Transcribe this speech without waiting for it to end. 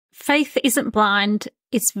Faith isn't blind,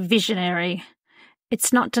 it's visionary.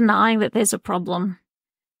 It's not denying that there's a problem.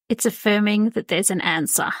 It's affirming that there's an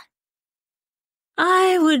answer.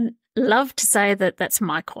 I would love to say that that's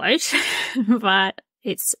my quote, but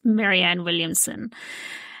it's Marianne Williamson.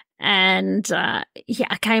 And I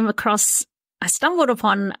stumbled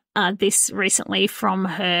upon this recently from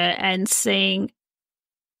her, and seeing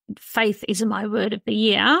faith is my word of the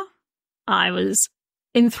year, I was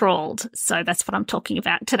enthralled. So that's what I'm talking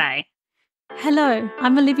about today. Hello,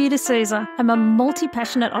 I'm Olivia D'Souza. I'm a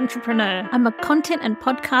multi-passionate entrepreneur. I'm a content and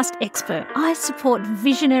podcast expert. I support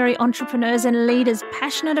visionary entrepreneurs and leaders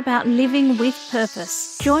passionate about living with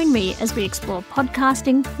purpose. Join me as we explore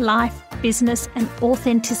podcasting, life, business, and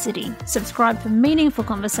authenticity. Subscribe for meaningful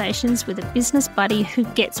conversations with a business buddy who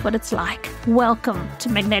gets what it's like. Welcome to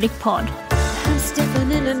Magnetic Pod. I'm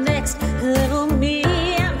stepping in the next little me.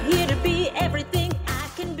 I'm here to be everything I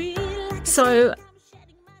can be. So,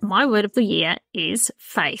 my word of the year is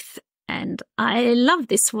faith, and I love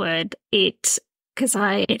this word. It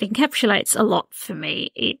encapsulates a lot for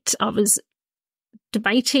me. I was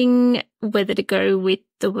debating whether to go with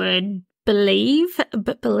the word believe,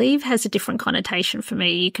 but believe has a different connotation for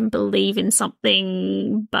me. You can believe in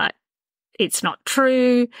something, but it's not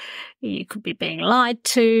true. You could be being lied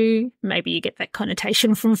to. Maybe you get that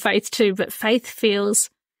connotation from faith too, but faith feels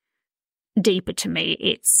deeper to me.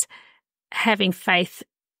 It's having faith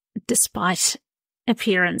despite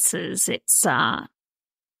appearances. It's, I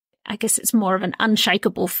guess it's more of an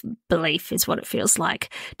unshakable belief is what it feels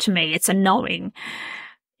like to me. It's a knowing.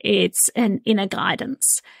 It's an inner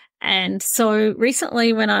guidance. And so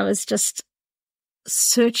recently when I was just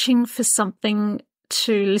searching for something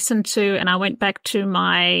to listen to, and I went back to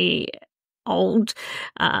my old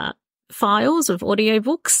files of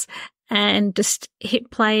audiobooks and just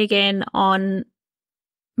hit play again on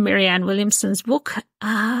Marianne Williamson's book,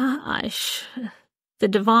 The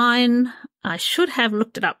Divine. I should have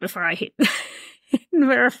looked it up before I hit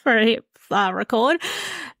record.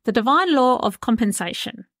 The Divine Law of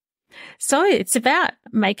Compensation. So it's about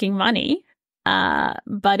making money,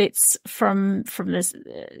 but it's from this.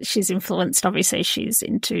 She's influenced, obviously, she's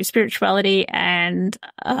into spirituality and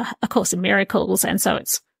A Course in Miracles, and so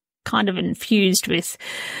it's kind of infused with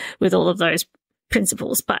all of those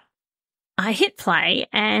principles. But I hit play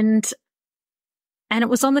and it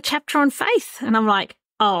was on the chapter on faith, and I'm like,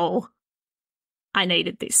 oh, I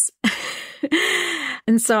needed this.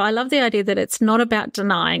 And so I love the idea that it's not about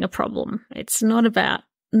denying a problem. It's not about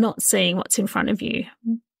not seeing what's in front of you,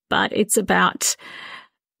 but it's about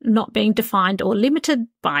not being defined or limited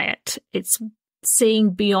by it. It's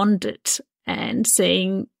seeing beyond it and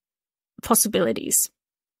seeing possibilities.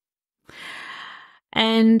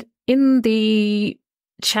 And in the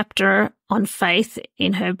chapter on faith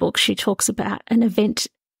in her book, she talks about an event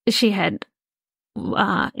she had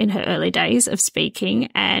in her early days of speaking,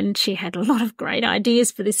 and she had a lot of great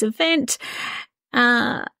ideas for this event,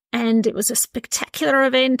 and it was a spectacular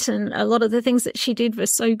event, and a lot of the things that she did were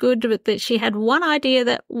so good, but that she had one idea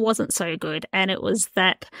that wasn't so good, and it was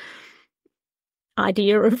that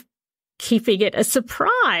idea of keeping it a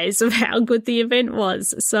surprise of how good the event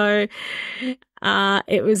was. So her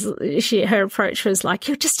approach was like,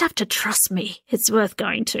 you just have to trust me. It's worth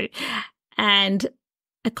going to. And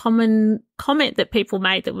a common comment that people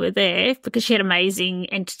made that were there, because she had amazing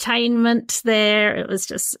entertainment there, it was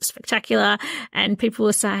just spectacular. And people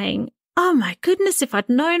were saying, oh my goodness, if I'd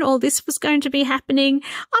known all this was going to be happening,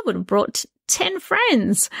 I would have brought 10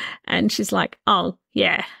 friends. And she's like, oh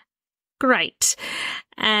yeah, great.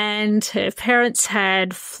 And her parents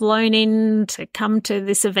had flown in to come to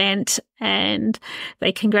this event, and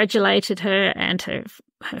they congratulated her, and her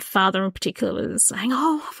father in particular was saying,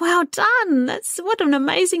 oh, well done. What an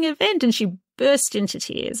amazing event. And she burst into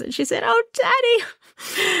tears and she said, oh, Daddy,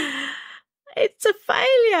 it's a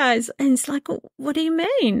failure. And it's like, what do you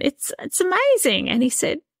mean? It's amazing. And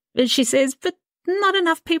she says, but not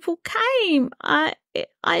enough people came. I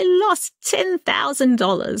lost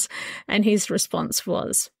 $10,000. And his response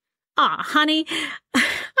was, honey, I'm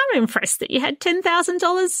impressed that you had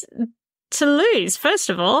 $10,000 to lose,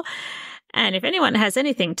 first of all. And if anyone has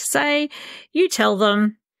anything to say, you tell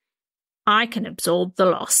them I can absorb the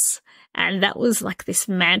loss. And that was like this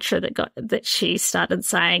mantra that she started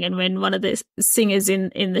saying. And when one of the singers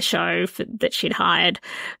in the show that she'd hired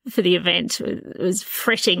for the event was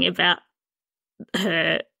fretting about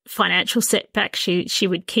her financial setback, she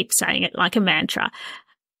would keep saying it like a mantra.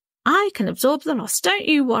 I can absorb the loss. Don't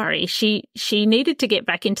you worry. She needed to get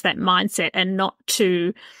back into that mindset and not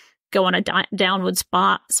to go on a downward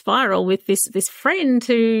spiral with this friend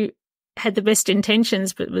who had the best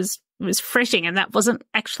intentions but was was fretting, and that wasn't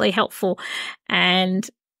actually helpful. And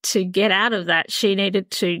to get out of that, she needed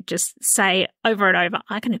to just say over and over,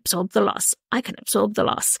 I can absorb the loss. I can absorb the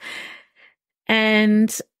loss. And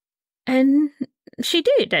she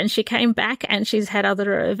did. And she came back and she's had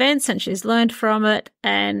other events and she's learned from it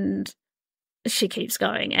and she keeps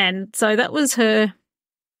going. And so that was her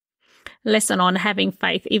lesson on having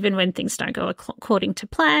faith, even when things don't go according to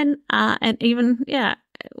plan. And even,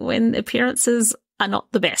 when appearances are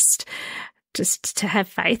not the best, just to have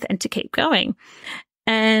faith and to keep going.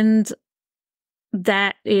 And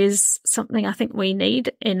that is something I think we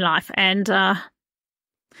need in life. And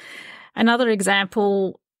another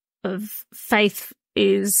example of faith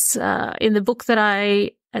is in the book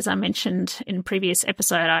that as I mentioned in a previous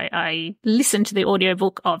episode, I listened to the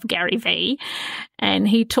audiobook of Gary Vee, and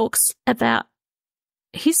he talks about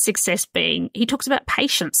his success he talks about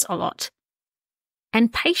patience a lot.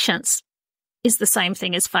 And patience is the same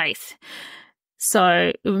thing as faith.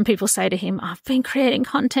 So when people say to him, I've been creating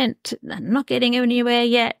content and not getting anywhere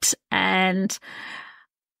yet, and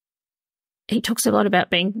he talks a lot about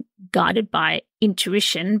being guided by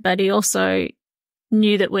intuition, but he also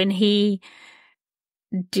knew that when he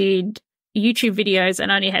did YouTube videos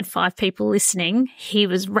and only had 5 people listening, he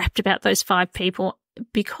was rapt about those 5 people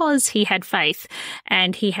because he had faith,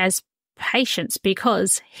 and he has patience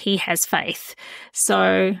because he has faith.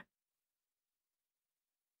 So,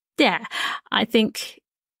 yeah, I think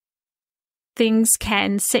things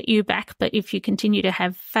can set you back, but if you continue to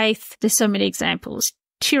have faith, there's so many examples.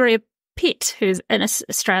 Turia Pitt, who's an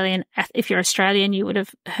Australian, if you're Australian, you would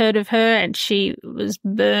have heard of her, and she was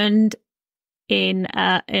burned in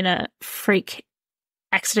a freak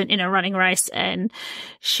accident in a running race, and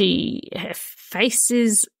her face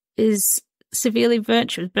is severely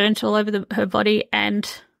burnt. She was burnt all over her body, and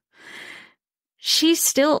she's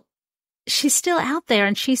still out there,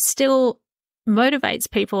 and she still motivates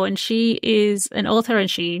people, and she is an author,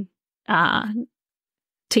 and she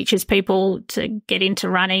teaches people to get into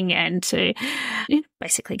running and to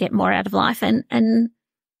basically get more out of life. And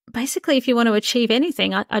basically, if you want to achieve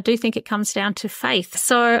anything, I do think it comes down to faith.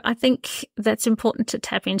 So I think that's important to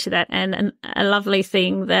tap into that. And a lovely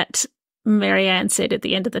thing that Marianne said at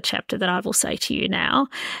the end of the chapter that I will say to you now,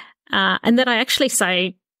 and that I actually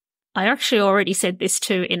already said this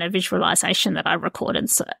too in a visualization that I recorded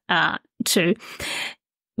too,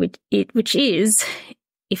 which is,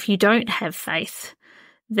 if you don't have faith,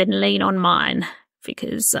 then lean on mine,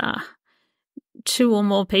 because 2 or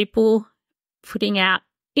more people putting out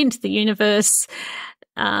into the universe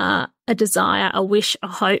a desire, a wish, a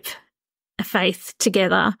hope, a faith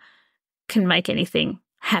together can make anything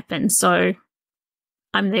happen. So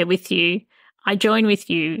I'm there with you. I join with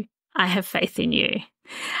you. I have faith in you.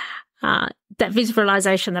 That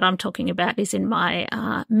visualization that I'm talking about is in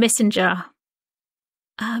my Messenger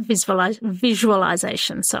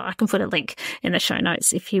visualization. So I can put a link in the show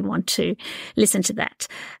notes if you want to listen to that.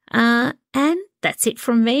 And that's it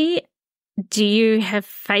from me. Do you have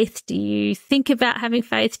faith? Do you think about having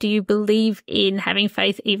faith? Do you believe in having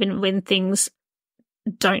faith even when things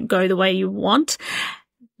don't go the way you want?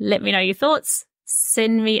 Let me know your thoughts.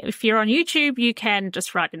 Send me, if you're on YouTube, you can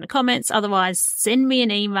just write in the comments. Otherwise, send me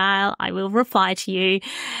an email. I will reply to you,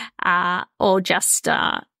 or just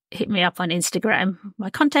hit me up on Instagram. My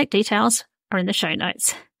contact details are in the show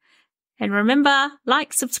notes. And remember,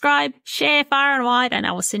 like, subscribe, share far and wide, and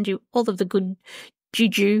I will send you all of the good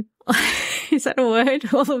juju. Is that a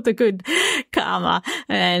word? All of the good karma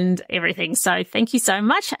and everything. So thank you so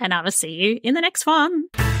much, and I will see you in the next one.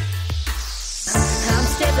 I'm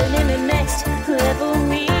stepping in the next level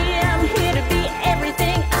me. I'm here to be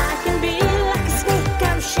everything I can be. Like a snake,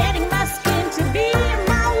 I'm shedding my skin to be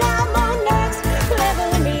my wild next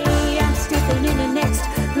level me. I'm stepping in the next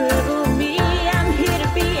level me. I'm here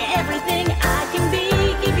to be everything I can be.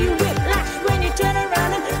 Give you whiplash when you turn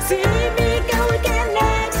around and see me go again.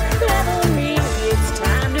 Next level me, it's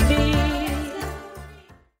time to be.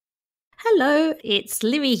 Hello, it's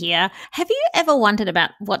Livy here. Have you ever wondered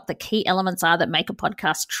about what the key elements are that make a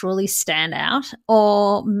podcast truly stand out?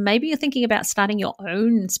 Or maybe you're thinking about starting your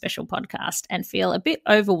own special podcast and feel a bit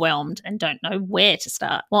overwhelmed and don't know where to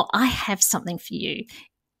start. Well, I have something for you.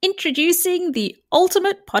 Introducing the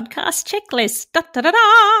ultimate podcast checklist. Da, da, da,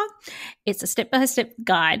 da. It's a step-by-step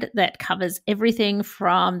guide that covers everything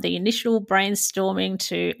from the initial brainstorming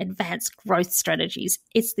to advanced growth strategies.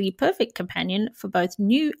 It's the perfect companion for both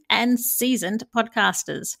new and seasoned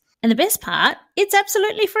podcasters. And the best part, it's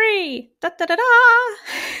absolutely free. Da, da, da,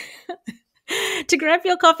 da. To grab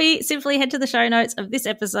your copy, simply head to the show notes of this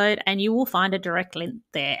episode and you will find a direct link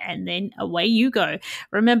there, and then away you go.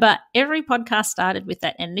 Remember, every podcast started with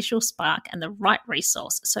that initial spark and the right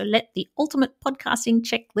resource, so let the ultimate podcasting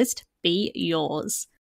checklist be yours.